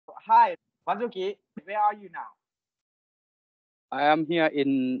Hi, Vansoukki, where are you now? I am here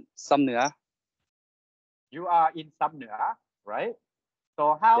in Samnua. You are in Samnua, right?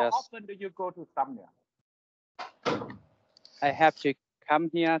 So how Yes. often do you go to Samnua? I have to come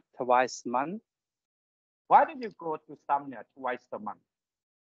here twice a month. Why do you go to Samnua twice a month?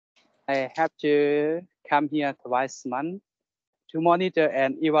 I have to come here twice a month to monitor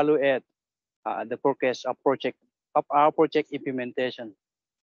and evaluate the progress of our project implementation.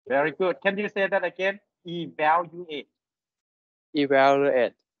 Very good. Can you say that again? Evaluate.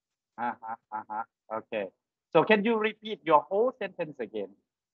 Evaluate. Okay. So can you repeat your whole sentence again?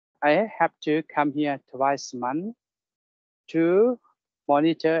 I have to come here twice a month to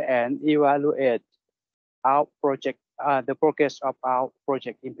monitor and evaluate our project, the progress of our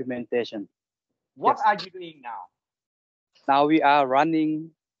project implementation. What Yes. are you doing now? Now we are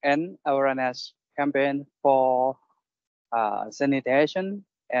running an awareness campaign for sanitation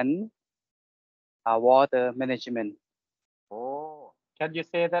and water management. Oh, can you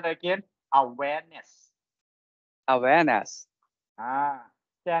say that again? Awareness. Awareness.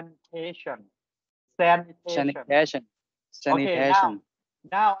 Sanitation. Sanitation. Okay,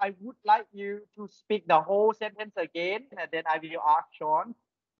 now I would like you to speak the whole sentence again, and then I will ask Sean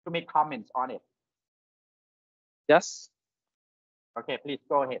to make comments on it. Yes. Okay, please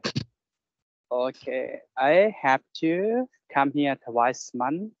go ahead. Okay, I have to come here twice a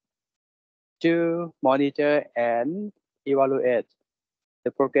month to monitor and evaluate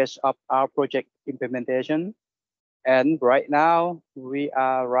the progress of our project implementation. And right now we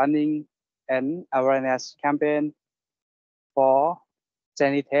are running an awareness campaign for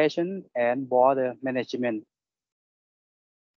sanitation and water management.